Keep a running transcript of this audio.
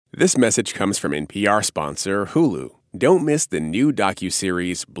This message comes from NPR sponsor Hulu. Don't miss the new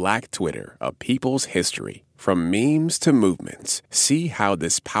docuseries Black Twitter, A People's History. From memes to movements, see how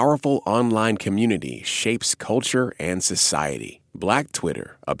this powerful online community shapes culture and society. Black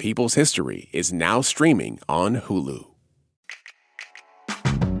Twitter, A People's History is now streaming on Hulu.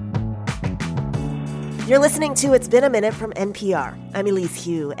 You're listening to It's Been a Minute from NPR. I'm Elise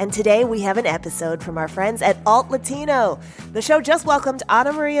Hu, and today we have an episode from our friends at Alt.Latino. The show just welcomed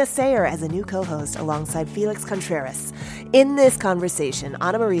Ana Maria Sayer as a new co-host alongside Felix Contreras. In this conversation,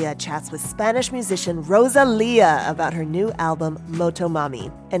 Ana Maria chats with Spanish musician Rosalía about her new album, Motomami,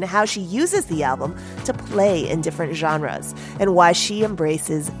 and how she uses the album to play in different genres, and why she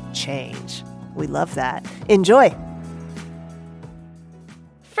embraces change. We love that. Enjoy!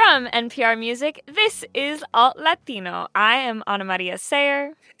 From NPR Music, this is Alt.Latino. I am Ana Maria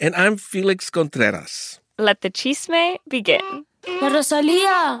Sayer. And I'm Felix Contreras. Let the chisme begin. La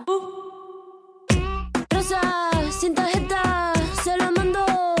Rosalía. Rosa, sin tarjeta, se la mando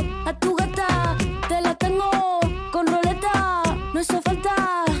a tu gata. Te la tengo con roleta. No hizo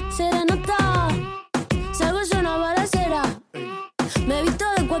falta serenata. Salgo es una balacera. Me visto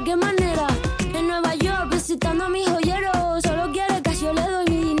de cualquier manera. En Nueva York visitando a mis joyeros. Solo quiere que yo le doy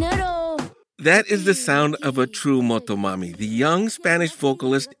mi dinero. That is the sound of a true Motomami, the young Spanish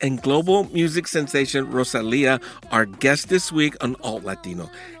vocalist and global music sensation Rosalía, our guest this week on Alt.Latino.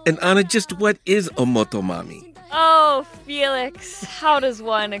 And Ana, just what is a Motomami? Oh, Felix, how does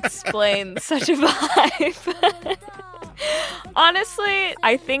one explain such a vibe? Honestly,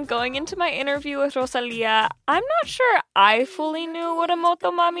 I think going into my interview with Rosalía, I'm not sure I fully knew what a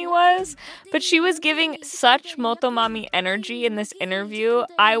Motomami was, but she was giving such Motomami energy in this interview,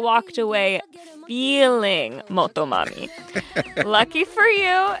 I walked away feeling Motomami. Lucky for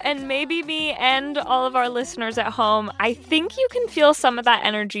you, and maybe me and all of our listeners at home, I think you can feel some of that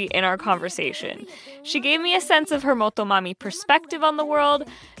energy in our conversation. She gave me a sense of her Motomami perspective on the world,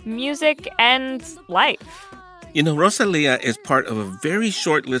 music, and life. You know, Rosalía is part of a very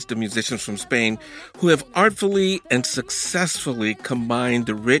short list of musicians from Spain who have artfully and successfully combined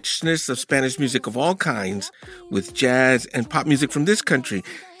the richness of Spanish music of all kinds with jazz and pop music from this country,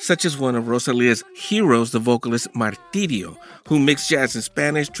 such as one of Rosalía's heroes, the vocalist Martirio, who mixed jazz and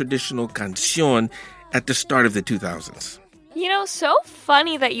Spanish traditional canción at the start of the 2000s. You know, so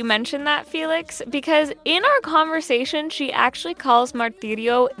funny that you mentioned that, Felix, because in our conversation, she actually calls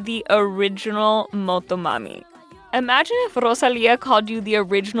Martirio the original Motomami. Imagine if Rosalía called you the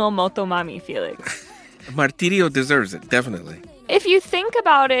original Motomami, Felix. Martirio deserves it, definitely. If you think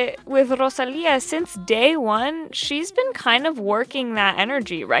about it, with Rosalía, since day one, she's been kind of working that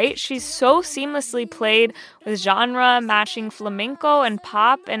energy, right? She's so seamlessly played with genre matching flamenco and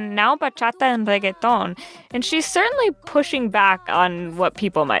pop, and now bachata and reggaeton. And she's certainly pushing back on what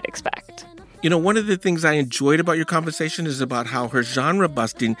people might expect. You know, one of the things I enjoyed about your conversation is about how her genre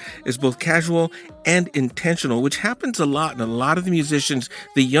busting is both casual and intentional, which happens a lot in a lot of the musicians,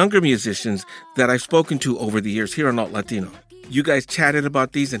 the younger musicians that I've spoken to over the years here on Alt.Latino. You guys chatted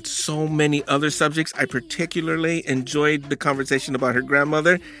about these and so many other subjects. I particularly enjoyed the conversation about her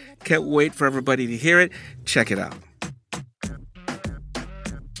grandmother. Can't wait for everybody to hear it. Check it out.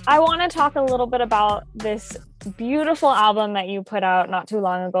 I want to talk a little bit about this beautiful album that you put out not too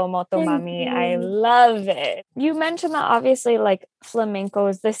long ago, Motomami. I love it. You mentioned that obviously like flamenco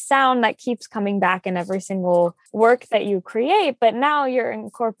is the sound that keeps coming back in every single work that you create, but now you're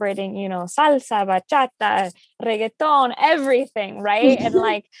incorporating, you know, salsa, bachata, reggaeton, everything, right? And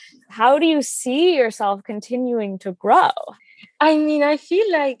like, how do you see yourself continuing to grow? I mean, I feel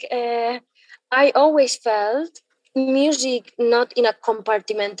like I always felt music not in a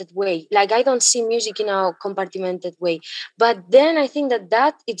compartmented way. Like I don't see music in a compartmented way. But then I think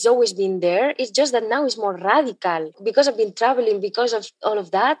that it's always been there. It's just that now it's more radical because I've been traveling, because of all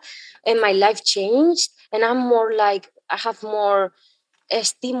of that, and my life changed. And I'm more like, I have more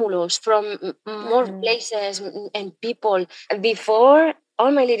stimulus from more places and people. Before,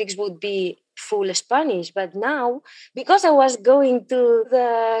 all my lyrics would be full Spanish, but now because I was going to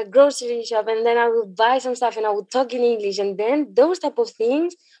the grocery shop and then I would buy some stuff and I would talk in English, and then those type of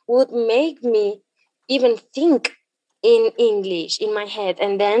things would make me even think in English in my head,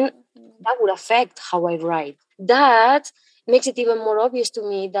 and then that would affect how I write. That makes it even more obvious to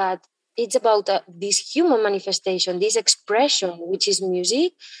me that it's about this human manifestation, this expression, which is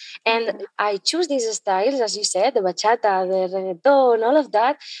music. And I choose these styles, as you said, the bachata, the reggaeton, all of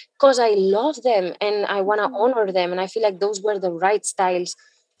that, because I love them and I want to honor them. And I feel like those were the right styles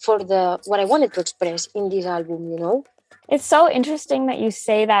for what I wanted to express in this album, you know? It's so interesting that you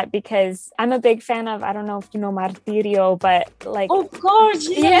say that because I'm a big fan of, I don't know if you know Martirio, but like... Of course,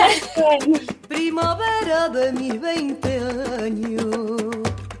 yeah. Primavera de mis 20 años,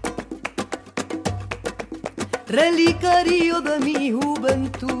 relicario de mi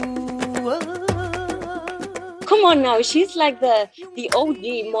juventud. Come on now, she's like the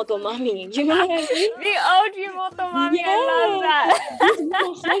OG Motomami. You know what I mean? The OG Motomami, yeah. I love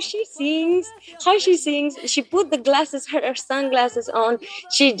that. How she sings. She put the glasses, her sunglasses on.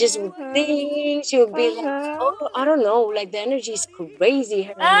 She just would sing. She would be like, oh, I don't know, like the energy is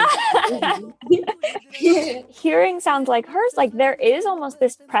crazy. Hearing sounds like hers, like there is almost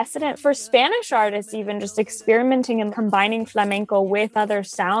this precedent for Spanish artists even just experimenting and combining flamenco with other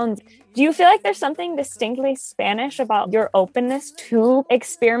sounds. Do you feel like there's something distinctly Spanish about your openness to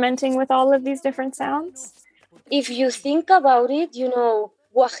experimenting with all of these different sounds? If you think about it, you know,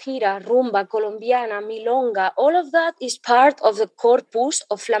 guajira, rumba, colombiana, milonga, all of that is part of the corpus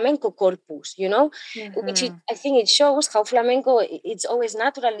of flamenco corpus, you know, which I think it shows how flamenco, it's always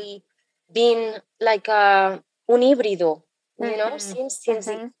naturally been like un híbrido, you know, since its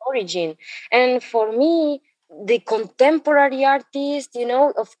origin. And for me, the contemporary artist, you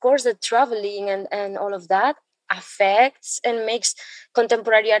know, of course, the traveling and all of that affects and makes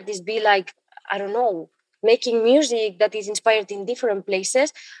contemporary artists be like, I don't know, making music that is inspired in different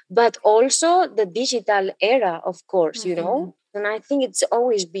places, but also the digital era, of course, you know. And I think it's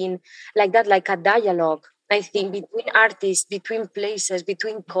always been like that, like a dialogue, I think, between artists, between places,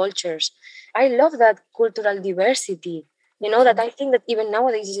 between cultures. I love that cultural diversity. You know, that I think that even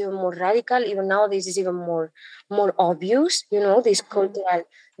nowadays is even more radical, even nowadays is even more obvious, you know, this cultural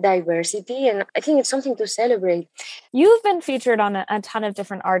diversity. And I think it's something to celebrate. You've been featured on a ton of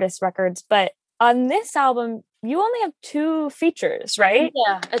different artist records, but on this album, you only have 2 features, right?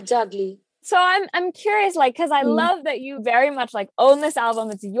 Yeah, exactly. So I'm curious, like, because I love that you very much like own this album.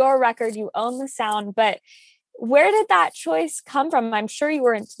 It's your record, you own the sound, but where did that choice come from? I'm sure you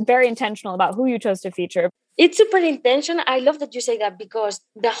were very intentional about who you chose to feature. It's super intentional. I love that you say that because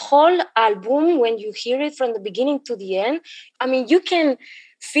the whole album, when you hear it from the beginning to the end, I mean, you can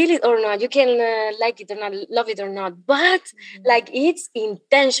feel it or not, you can like it or not, love it or not, but like it's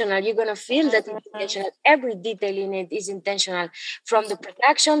intentional. You're gonna feel that it's intentional. Every detail in it is intentional, from the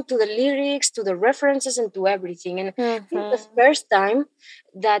production to the lyrics to the references and to everything. And I think the first time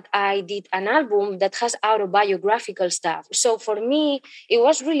that I did an album that has autobiographical stuff. So for me, it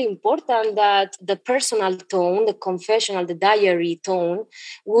was really important that the personal tone, the confessional, the diary tone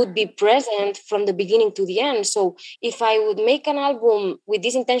would be present from the beginning to the end. So if I would make an album with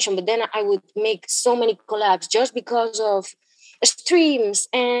this intention, but then I would make so many collabs just because of streams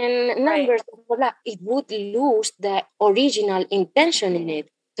and numbers, it would lose the original intention in it.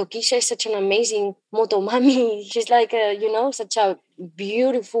 Tokisha is such an amazing Motomami. She's like such a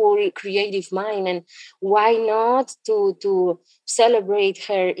beautiful creative mind, and why not to celebrate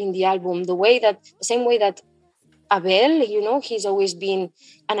her in the album the same way that Abel, you know, he's always been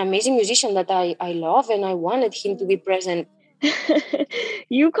an amazing musician that I love, and I wanted him to be present.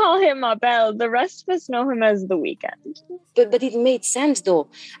 You call him Abel. The rest of us know him as The Weeknd. But it made sense though.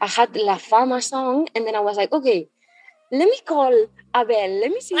 I had La Fama song, and then I was like, okay, let me call Abel.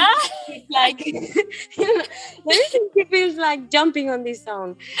 Let me see if like, let me see if he feels like jumping on this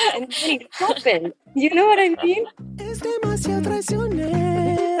song. And then it happened. You know what I mean? Es demasiado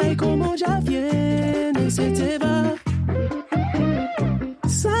traicionera y como ya viene se te va.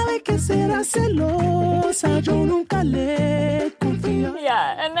 Sabe que será celosa, yo nunca le confío.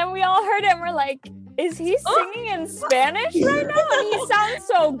 Yeah, and then we all heard it and we're like, is he singing in Spanish right now? And he sounds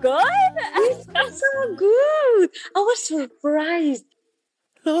so good. He sounds so good. I was surprised.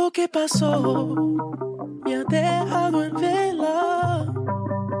 Lo que pasó me ha dejado en vela.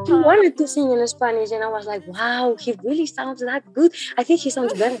 He wanted to sing in Spanish, and I was like, wow, he really sounds that good. I think he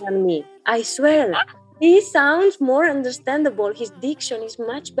sounds better than me. I swear. He sounds more understandable. His diction is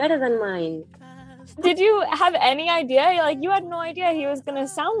much better than mine. Did you have any idea? Like, you had no idea he was going to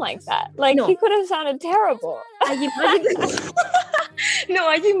sound like that. Like, No. He could have sounded terrible. I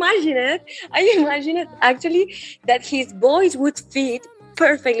imagine it actually that his voice would fit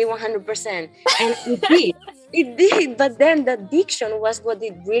perfectly 100%. And it did. It did. But then the diction was what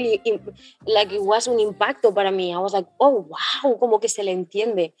it really, like, it was un impacto para mí. I was like, oh, wow, como que se le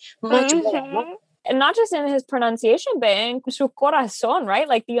entiende much better. ¿No? And not just in his pronunciation, but in su corazón, right?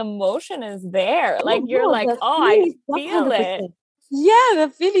 Like, the emotion is there. Like, you're like, the oh, I feeling is feel 100%. it. Yeah,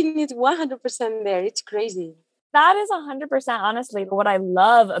 the feeling is 100% there. It's crazy. That is 100% honestly what I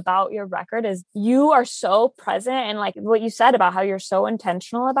love about your record is you are so present, and like what you said about how you're so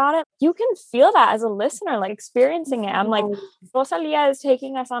intentional about it. You can feel that as a listener, like experiencing it. I'm like, Rosalia is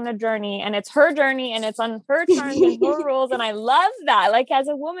taking us on a journey, and it's her journey, and it's on her terms and her rules. And I love that. Like as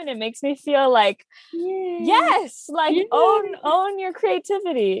a woman, it makes me feel like, yes, like own your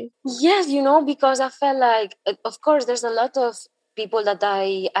creativity. Yes, because I felt like, of course, there's a lot of people that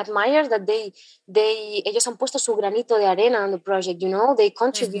I admire that ellos han puesto su granito de arena on the project, they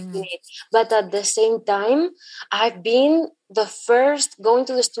contribute in it. But at the same time, I've been the first going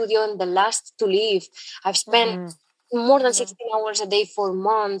to the studio and the last to leave. I've spent more than 16 hours a day for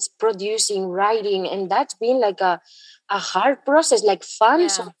months producing, writing, and that's been like a hard process, like fun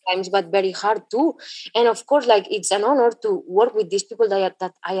sometimes, but very hard too. And of course, like it's an honor to work with these people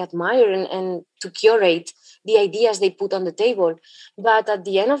that I admire and to curate the ideas they put on the table. But at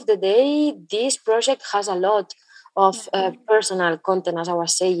the end of the day, this project has a lot of personal content, as I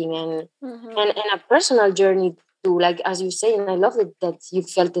was saying, and a personal journey too, like as you say, and I love it that you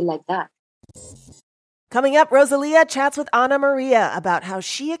felt it like that. Coming up, Rosalía chats with Ana Maria about how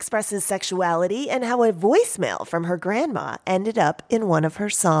she expresses sexuality and how a voicemail from her grandma ended up in one of her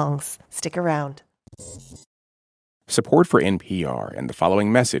songs. Stick around. Support for NPR and the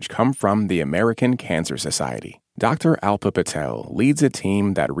following message come from the American Cancer Society. Dr. Alpa Patel leads a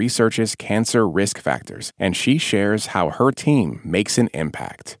team that researches cancer risk factors, and she shares how her team makes an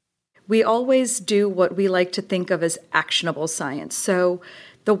impact. We always do what we like to think of as actionable science. So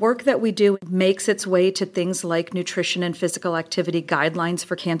the work that we do makes its way to things like nutrition and physical activity guidelines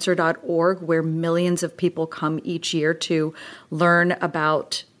for cancer.org, where millions of people come each year to learn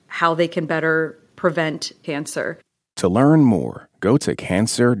about how they can better prevent cancer. To learn more, go to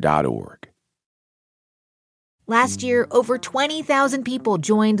cancer.org. Last year, over 20,000 people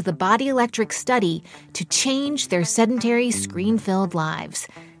joined the Body Electric study to change their sedentary, screen-filled lives.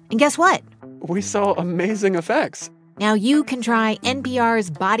 And guess what? We saw amazing effects. Now you can try NPR's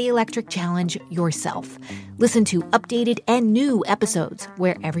Body Electric Challenge yourself. Listen to updated and new episodes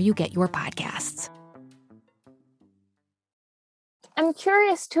wherever you get your podcasts. I'm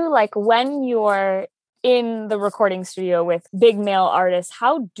curious too, like when you're in the recording studio with big male artists,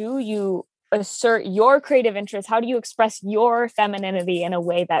 how do you assert your creative interests? How do you express your femininity in a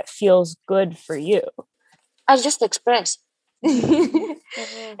way that feels good for you? I just express.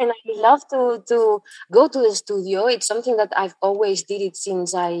 And I love to go to the studio. It's something that I've always did it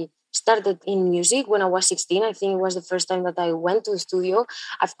since I started in music when I was 16. I think it was the first time that I went to the studio.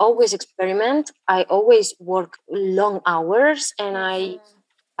 I've always experiment. I always work long hours, and I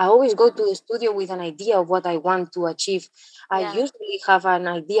always go to the studio with an idea of what I want to achieve. I usually have an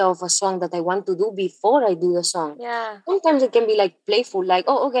idea of a song that I want to do before I do the song. Sometimes it can be like playful, like,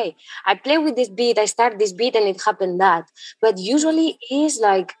 oh, okay, I play with this beat, I start this beat and it happened that. But usually it is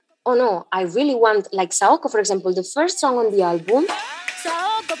like, oh no, I really want, like Saoko, for example, the first song on the album.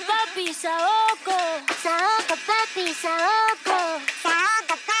 Saoko, papi, Saoko. Saoko, papi, Saoko.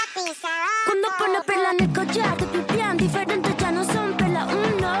 Saoko, papi, Saoko. Cuando pone perla en el collar, te pipián diferentes, ya no son perla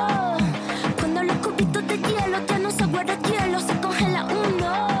uno. Cuando los cubitos de hielo ya no se guarda hielo, se congela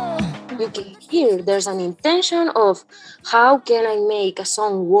uno. You can hear there's an intention of how can I make a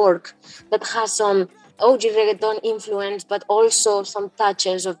song work that has some OG reggaeton influence, but also some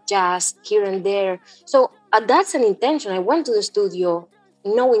touches of jazz here and there. So that's an intention. I went to the studio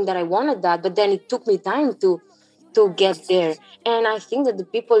knowing that I wanted that, but then it took me time to get there. And I think that the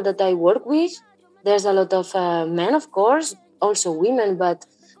people that I work with, there's a lot of men, of course, also women, but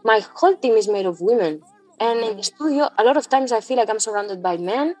my whole team is made of women. And in the studio, a lot of times I feel like I'm surrounded by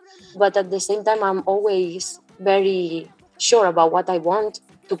men, but at the same time, I'm always very sure about what I want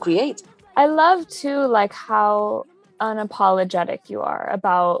to create. I love too, like how unapologetic you are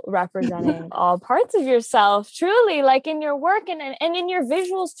about representing all parts of yourself, truly, like in your work and in your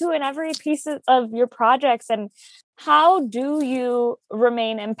visuals too, in every piece of your projects. And how do you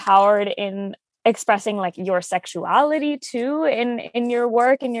remain empowered in expressing like your sexuality too in your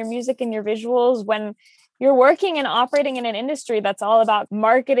work, in your music, in your visuals, when you're working and operating in an industry that's all about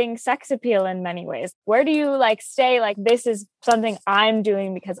marketing sex appeal in many ways? Where do you like stay like, this is something I'm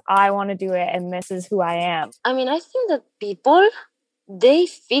doing because I want to do it and this is who I am? I mean, I think that people, they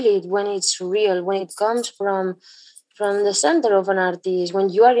feel it when it's real, when it comes from the center of an artist. When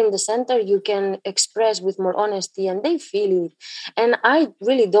you are in the center, you can express with more honesty and they feel it. And I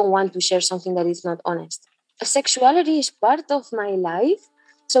really don't want to share something that is not honest. Sexuality is part of my life.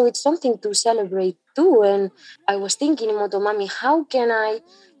 So it's something to celebrate too. And I was thinking in Motomami, how can I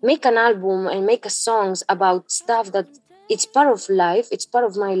make an album and make songs about stuff that it's part of life, it's part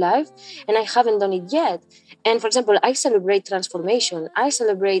of my life, and I haven't done it yet. And for example, I celebrate transformation, I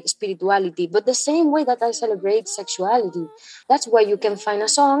celebrate spirituality, but the same way that I celebrate sexuality. That's why you can find a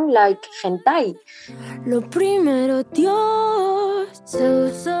song like Hentai. Lo primero, Dios.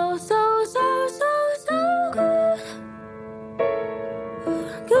 So, so, so, so, so, so good.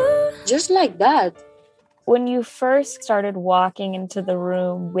 Good. Just like that. When you first started walking into the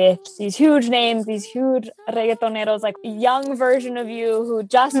room with these huge names, these huge reggaetoneros, like a young version of you who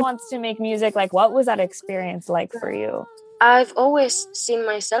just wants to make music, like what was that experience like for you? I've always seen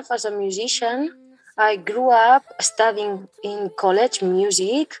myself as a musician. I grew up studying in college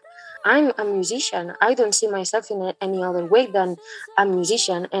music. I'm a musician. I don't see myself in any other way than a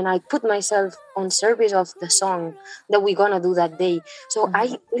musician. And I put myself on service of the song that we're going to do that day. So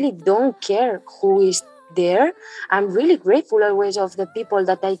I really don't care who is there. I'm really grateful always of the people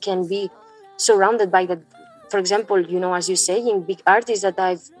that I can be surrounded by. That, for example, as you say, in big artists that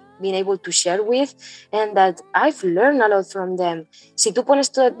I've been able to share with and that I've learned a lot from them. Si tú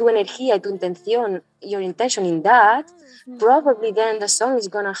pones toda tu energía y tu intención, your intention in that, probably then the song is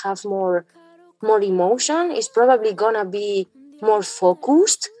gonna have more emotion. It's probably gonna be more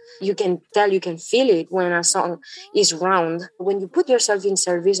focused. You can tell, you can feel it when a song is round. When you put yourself in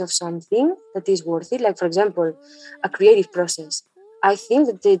service of something that is worth it, like for example, a creative process, I think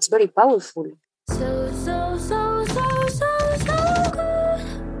that it's very powerful. So, so, so, so, so, so good.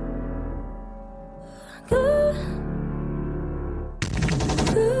 Good.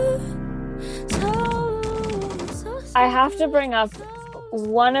 Good. So, so, so I have to bring up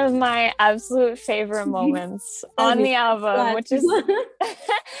one of my absolute favorite moments on the album, which is no,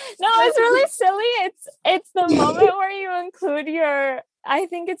 it's really silly. It's the moment where you include I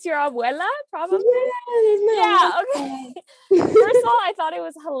think it's your abuela, probably. Okay. First of all, I thought it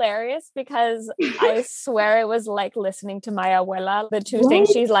was hilarious because I swear it was like listening to my abuela. The two things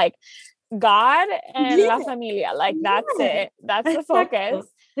she's like, God and la familia, like that's it. That's the focus.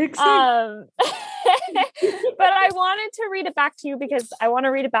 But I wanted to read it back to you because I want to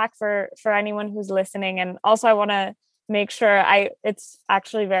read it back for anyone who's listening, and also I want to make sure it's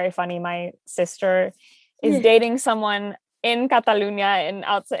actually very funny. My sister is dating someone in Catalonia in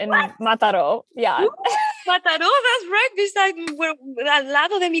Mataró. Yeah. Mataró, that's right beside al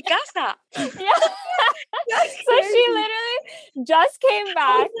lado de mi casa. Yeah. So she literally just came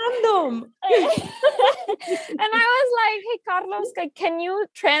back. Random. And I was like, hey, Carlos, can you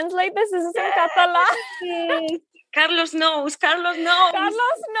translate this? This is in Catalan. Carlos knows. Carlos knows.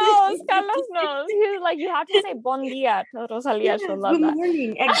 He was like, you have to say bon dia to Rosalía. She'll love Good that.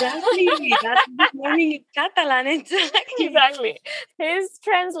 morning. Exactly. That's good morning in Catalan. Exactly. This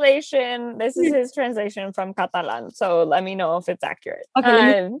is his translation from Catalan. So let me know if it's accurate.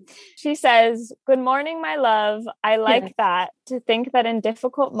 Okay, she says, good morning, my love. I like that. To think that in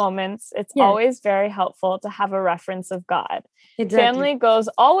difficult moments, it's always very helpful to have a reference of God. Exactly. Family goes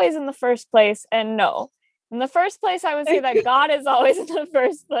always in the first place, and no. In the first place, I would say that God is always in the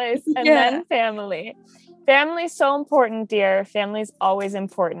first place, and then family. Family is so important, dear. Family is always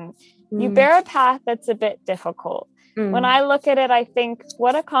important. You bear a path that's a bit difficult. When I look at it, I think,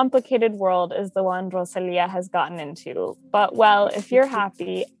 what a complicated world is the one Rosalía has gotten into. But, well, if you're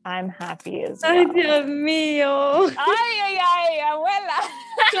happy, I'm happy as well. Ay, Dios mío. Ay, abuela.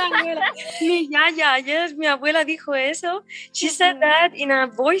 Mi yaya, yes, mi abuela dijo eso. She said that in a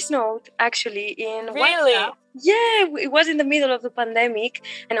voice note, actually, in Really? WhatsApp. Yeah, it was in the middle of the pandemic,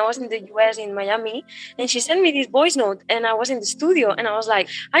 and I was in the US in Miami, and she sent me this voice note, and I was in the studio, and I was like,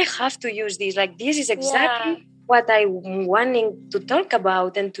 I have to use this. Like, this is exactly what I'm wanting to talk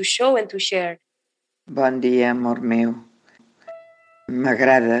about and to show and to share. Bon dia, amor meu.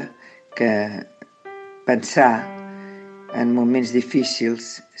 M'agrada que pensar en moments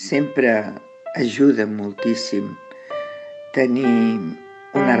difícils sempre ajuda moltíssim tenir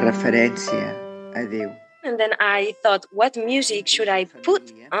una referència a Déu. And then I thought, what music should I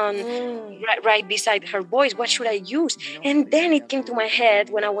put on right beside her voice? What should I use? And then it came to my head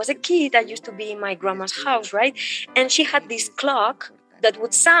when I was a kid. I used to be in my grandma's house, right? And she had this clock that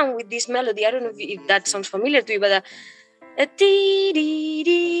would sound with this melody. I don't know if that sounds familiar to you, but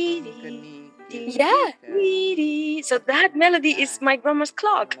so that melody is my grandma's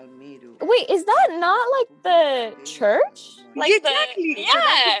clock. Wait, is that not like the church? Like exactly. So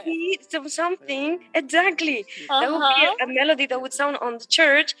that would be something. Exactly. That would be a melody that would sound on the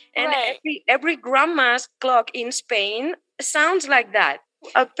church, and every grandma's clock in Spain sounds like that.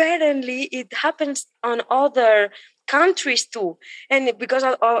 Apparently, it happens on other countries too. And because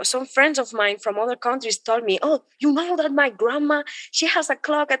some friends of mine from other countries told me, oh, you know that my grandma, she has a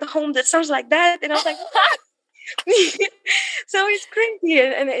clock at home that sounds like that. And I was like, what? So it's crazy,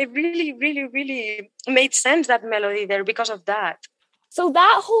 and it really, really, really made sense, that melody there, because of that. So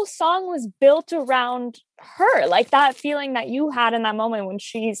that whole song was built around her, like that feeling that you had in that moment when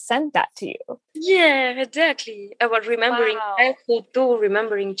she sent that to you. Yeah, exactly. About remembering childhood too,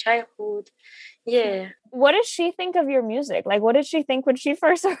 remembering childhood. Yeah. What does she think of your music? Like, what did she think when she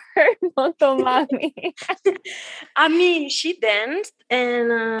first heard Motomami? I mean, she danced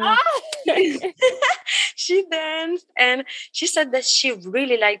and she danced, and she said that she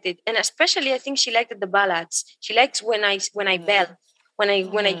really liked it, and especially I think she liked the ballads. She likes when I bell, when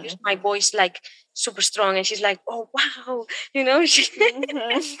I use my voice like super strong, and she's like, "Oh wow," She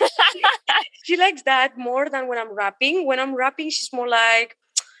she likes that more than when I'm rapping. When I'm rapping, she's more like,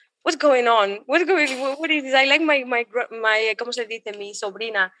 what's going on? What is this? I like my ¿cómo se dice? Mi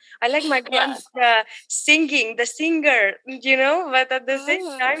sobrina. I like my grandma singing, the singer, but at the same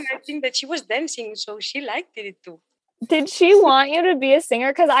time, I think that she was dancing, so she liked it too. Did she want you to be a singer?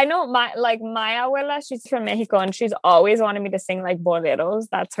 Because I know my abuela, she's from Mexico, and she's always wanted me to sing like boleros.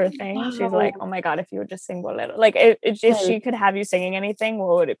 That's her thing. Wow. She's like, oh my God, if you would just sing bolero. Like, if she could have you singing anything,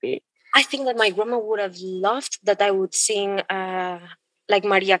 what would it be? I think that my grandma would have loved that I would sing like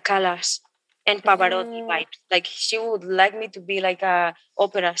Maria Callas and Pavarotti vibes. Like, she would like me to be like a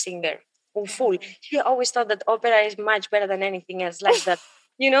opera singer. Full. She always thought that opera is much better than anything else, like that.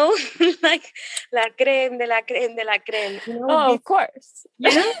 Like la creme de la creme de la creme. Of course.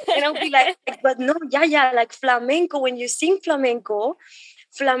 And I'll be like, but no, yeah, like flamenco. When you sing flamenco,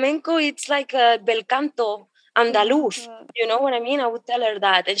 it's like a bel canto andaluz. You know what I mean? I would tell her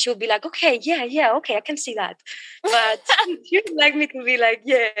that, and she would be like, okay, yeah, okay, I can see that. But she would like me to be like,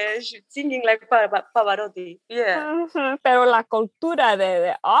 she's singing like Pavarotti. Yeah. Pero la cultura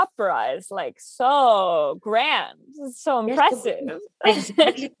de opera is like so grand, so impressive.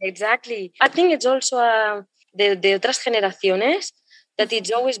 Exactly. I think it's also de otras generaciones, that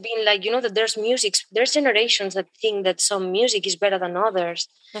it's always been like, that there's generations that think that some music is better than others,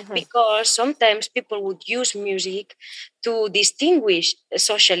 because sometimes people would use music to distinguish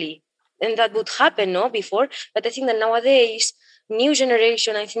socially, and that would happen, before. But I think that nowadays, new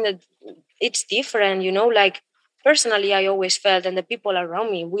generation, I think that it's different, like, personally, I always felt, and the people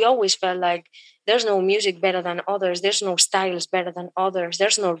around me, we always felt like there's no music better than others, there's no styles better than others,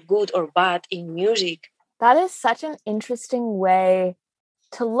 there's no good or bad in music. That is such an interesting way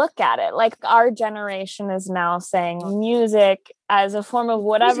to look at it. Like, our generation is now saying music as a form of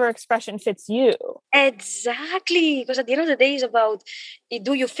whatever expression fits you. Exactly. Because at the end of the day, it's about,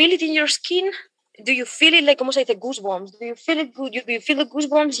 do you feel it in your skin? Do you feel it, like, ¿cómo se dice? Goosebumps. Do you feel it good? Do you feel the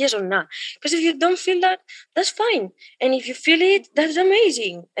goosebumps? Yes or no? Because if you don't feel that, that's fine. And if you feel it, that's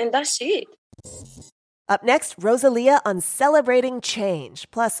amazing. And that's it. Up next, Rosalía on celebrating change.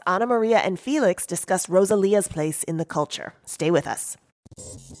 Plus, Ana Maria and Felix discuss Rosalia's place in the culture. Stay with us.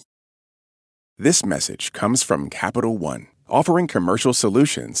 This message comes from Capital One, offering commercial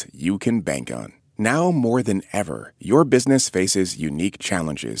solutions you can bank on. Now more than ever, your business faces unique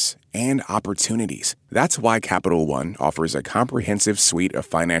challenges and opportunities. That's why Capital One offers a comprehensive suite of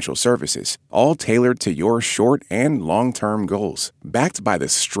financial services, all tailored to your short and long-term goals. Backed by the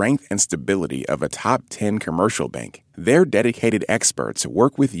strength and stability of a top 10 commercial bank, their dedicated experts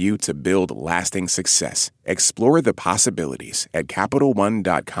work with you to build lasting success. Explore the possibilities at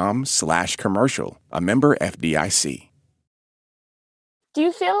CapitalOne.com/commercial, a member FDIC. Do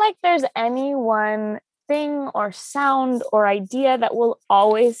you feel like there's any one thing or sound or idea that will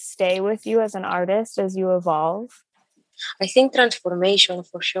always stay with you as an artist as you evolve? I think transformation,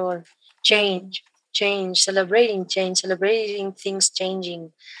 for sure. Change, celebrating things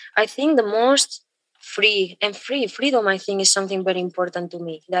changing. I think the most freedom, I think, is something very important to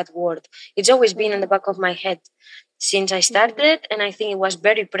me, that word. It's always been in the back of my head since I started, and I think it was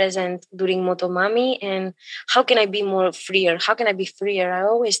very present during Motomami. And how can I be more freer? How can I be freer? I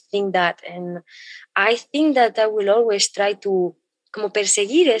always think that, and I think that I will always try to como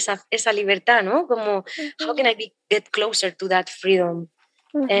perseguir esa libertad, ¿no? Como, how can I get closer to that freedom?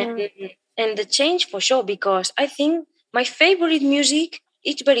 And the change, for sure, because I think my favorite music,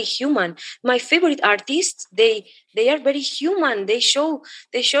 it's very human. My favorite artists, they are very human. They show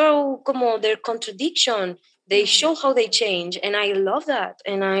como their contradiction. They show how they change, and I love that,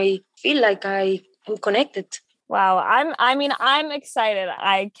 and I feel like I am connected. Wow, I'm excited.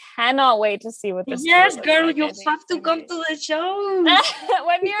 I cannot wait to see what this. Yes, girl, you have to come to the show.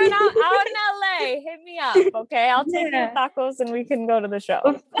 When you're out in LA, hit me up, okay? I'll take you tacos and we can go to the show.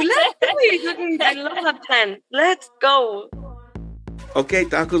 Let's do it. I love that plan. Let's go. Okay,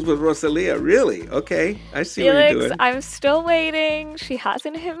 tacos with Rosalía. Really? Okay, I see what Felix, you're doing. I'm still waiting. She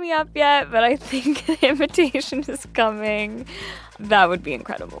hasn't hit me up yet, but I think the invitation is coming. That would be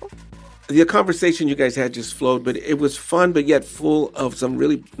incredible. The conversation you guys had just flowed, but it was fun, but yet full of some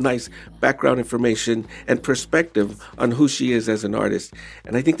really nice background information and perspective on who she is as an artist.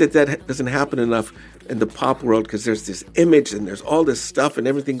 And I think that doesn't happen enough in the pop world because there's this image and there's all this stuff and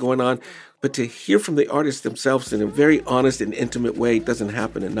everything going on. But to hear from the artists themselves in a very honest and intimate way doesn't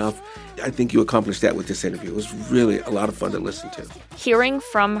happen enough. I think you accomplished that with this interview. It was really a lot of fun to listen to. Hearing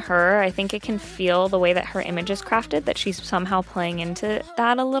from her, I think it can feel the way that her image is crafted, that she's somehow playing into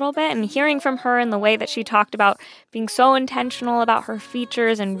that a little bit. And hearing from her in the way that she talked about being so intentional about her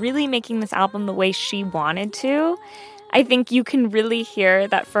features and really making this album the way she wanted to, I think you can really hear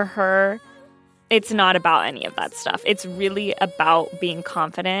that for her, it's not about any of that stuff. It's really about being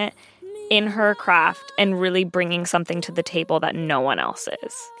confident in her craft and really bringing something to the table that no one else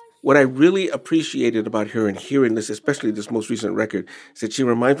is. What I really appreciated about her and hearing this, especially this most recent record, is that she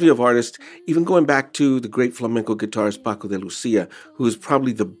reminds me of artists, even going back to the great flamenco guitarist Paco de Lucia, who is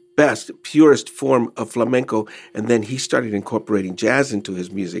probably the best, purest form of flamenco, and then he started incorporating jazz into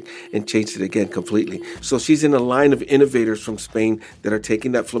his music and changed it again completely. So she's in a line of innovators from Spain that are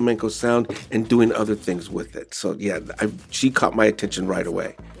taking that flamenco sound and doing other things with it. So yeah, she caught my attention right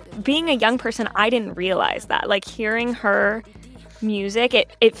away. Being a young person, I didn't realize that. Like hearing her music,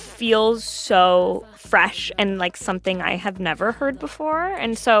 it feels so fresh and like something I have never heard before.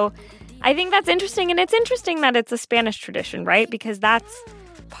 And so I think that's interesting. And it's interesting that it's a Spanish tradition, right? Because that's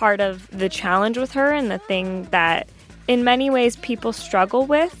part of the challenge with her, and the thing that in many ways people struggle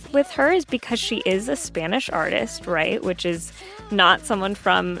with her is because she is a Spanish artist, right? Which is not someone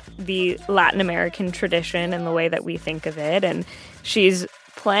from the Latin American tradition in the way that we think of it. And she's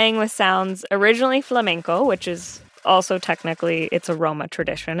playing with sounds originally flamenco, which is also technically it's a Roma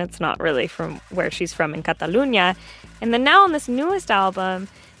tradition. It's not really from where she's from in Catalunya. And then now on this newest album,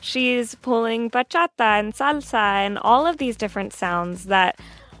 she's pulling bachata and salsa and all of these different sounds that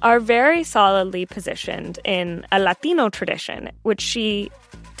are very solidly positioned in a Latino tradition, which she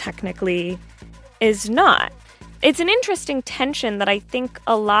technically is not. It's an interesting tension that I think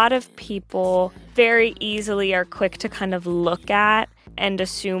a lot of people very easily are quick to kind of look at and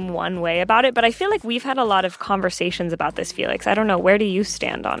assume one way about it. But I feel like we've had a lot of conversations about this, Felix. I don't know. Where do you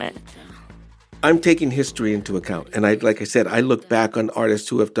stand on it? I'm taking history into account. And like I said, I look back on artists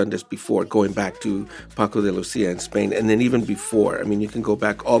who have done this before, going back to Paco de Lucia in Spain, and then even before. I mean, you can go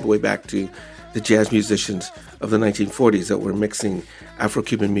back all the way back to the jazz musicians of the 1940s that were mixing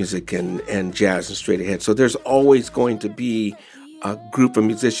Afro-Cuban music and jazz and straight ahead. So there's always going to be a group of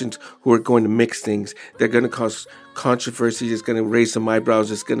musicians who are going to mix things. They're going to cause controversy. It's going to raise some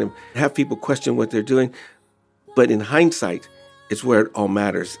eyebrows. It's going to have people question what they're doing. But in hindsight, it's where it all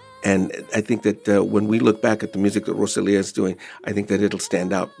matters. And I think that when we look back at the music that Rosalía is doing, I think that it'll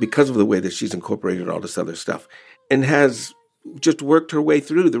stand out because of the way that she's incorporated all this other stuff and has just worked her way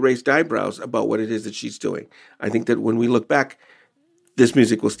through the raised eyebrows about what it is that she's doing. I think that when we look back, this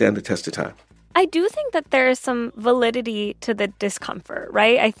music will stand the test of time. I do think that there is some validity to the discomfort,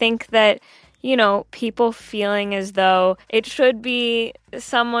 right? I think that, you know, people feeling as though it should be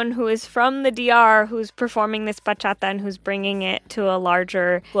someone who is from the DR who's performing this bachata and who's bringing it to a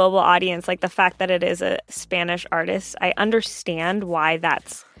larger global audience. Like the fact that it is a Spanish artist, I understand why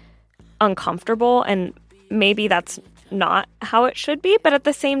that's uncomfortable, and maybe that's not how it should be. But at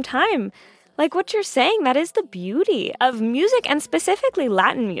the same time, like what you're saying, that is the beauty of music, and specifically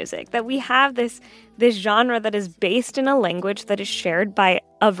Latin music, that we have this genre that is based in a language that is shared by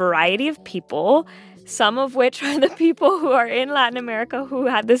a variety of people, some of which are the people who are in Latin America who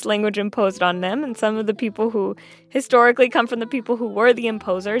had this language imposed on them, and some of the people who historically come from the people who were the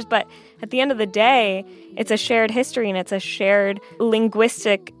imposers. But at the end of the day, it's a shared history and it's a shared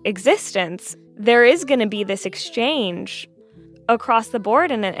linguistic existence. There is going to be this exchange across the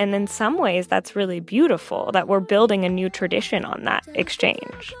board, and in some ways that's really beautiful that we're building a new tradition on that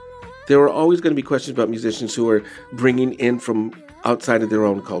exchange. There are always going to be questions about musicians who are bringing in from outside of their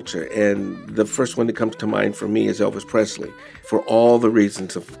own culture, and the first one that comes to mind for me is Elvis Presley, for all the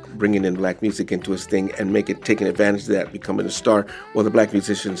reasons of bringing in black music into his thing and taking advantage of that, becoming a star, while the black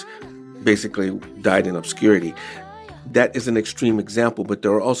musicians basically died in obscurity. That is an extreme example, but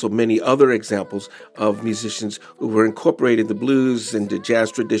there are also many other examples of musicians who were incorporated the blues and the jazz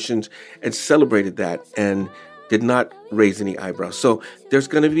traditions and celebrated that and did not raise any eyebrows. So there's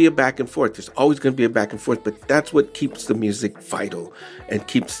going to be a back and forth. There's always going to be a back and forth, but that's what keeps the music vital and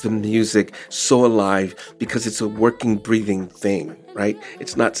keeps the music so alive, because it's a working, breathing thing, right?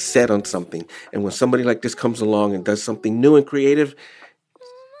 It's not set on something. And when somebody like this comes along and does something new and creative,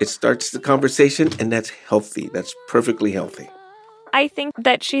 It starts the conversation, and that's healthy. That's perfectly healthy. I think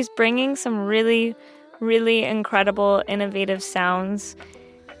that she's bringing some really, really incredible, innovative sounds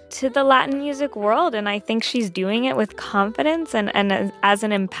to the Latin music world, and I think she's doing it with confidence and as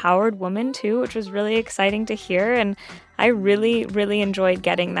an empowered woman too, which was really exciting to hear. And I really, really enjoyed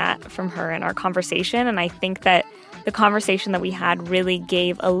getting that from her in our conversation, and I think that the conversation that we had really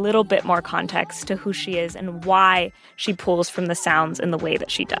gave a little bit more context to who she is and why she pulls from the sounds in the way that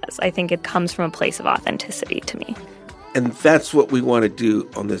she does. I think it comes from a place of authenticity to me. And that's what we want to do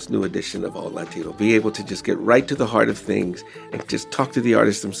on this new edition of Alt.Latino. Be able to just get right to the heart of things and just talk to the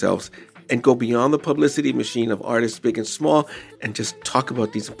artists themselves and go beyond the publicity machine of artists big and small and just talk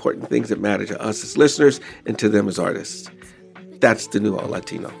about these important things that matter to us as listeners and to them as artists. That's the new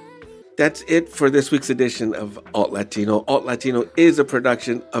Alt.Latino. That's it for this week's edition of Alt.Latino. Alt.Latino is a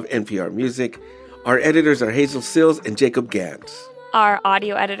production of NPR Music. Our editors are Hazel Sills and Jacob Gantz. Our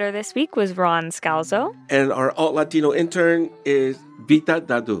audio editor this week was Ron Scalzo. And our Alt.Latino intern is Vita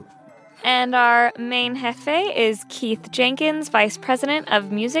Dadu. And our main jefe is Keith Jenkins, Vice President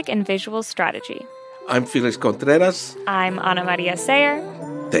of Music and Visual Strategy. I'm Felix Contreras. I'm Ana Maria Sayer.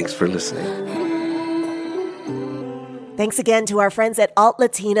 Thanks for listening. Thanks again to our friends at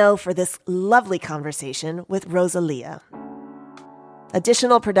Alt.Latino for this lovely conversation with Rosalía.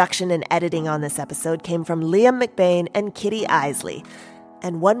 Additional production and editing on this episode came from Liam McBain and Kitty Isley.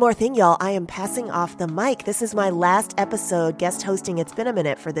 And one more thing, y'all, I am passing off the mic. This is my last episode guest hosting It's Been a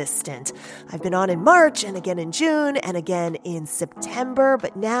Minute for this stint. I've been on in March and again in June and again in September,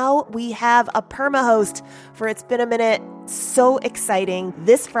 but now we have a perma-host for It's Been a Minute. So exciting.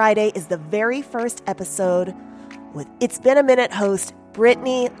 This Friday is the very first episode with It's Been a Minute host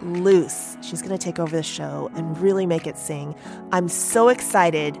Brittany Luce. She's going to take over the show and really make it sing. I'm so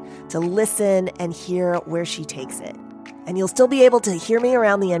excited to listen and hear where she takes it. And you'll still be able to hear me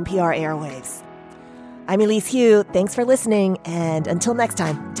around the NPR airwaves. I'm Elise Hu. Thanks for listening. And until next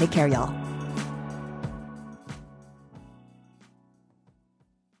time, take care, y'all.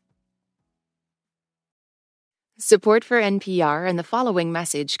 Support for NPR and the following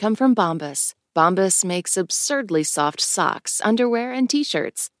message come from Bombas. Bombas makes absurdly soft socks, underwear, and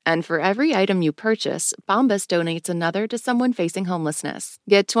T-shirts. And for every item you purchase, Bombas donates another to someone facing homelessness.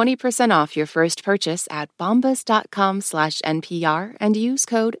 Get 20% off your first purchase at bombas.com/NPR and use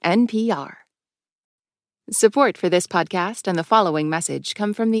code NPR. Support for this podcast and the following message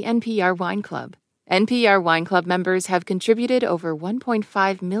come from the NPR Wine Club. NPR Wine Club members have contributed over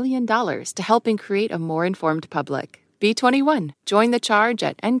 $1.5 million to helping create a more informed public. Be 21. Join the charge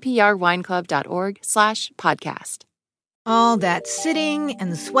at nprwineclub.org/podcast. All that sitting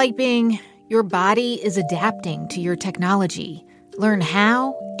and swiping, your body is adapting to your technology. Learn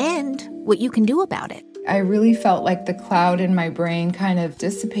how and what you can do about it. I really felt like the cloud in my brain kind of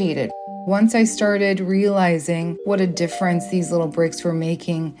dissipated. Once I started realizing what a difference these little breaks were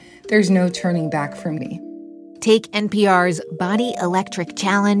making, there's no turning back for me. Take NPR's Body Electric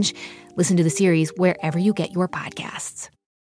Challenge. Listen to the series wherever you get your podcasts.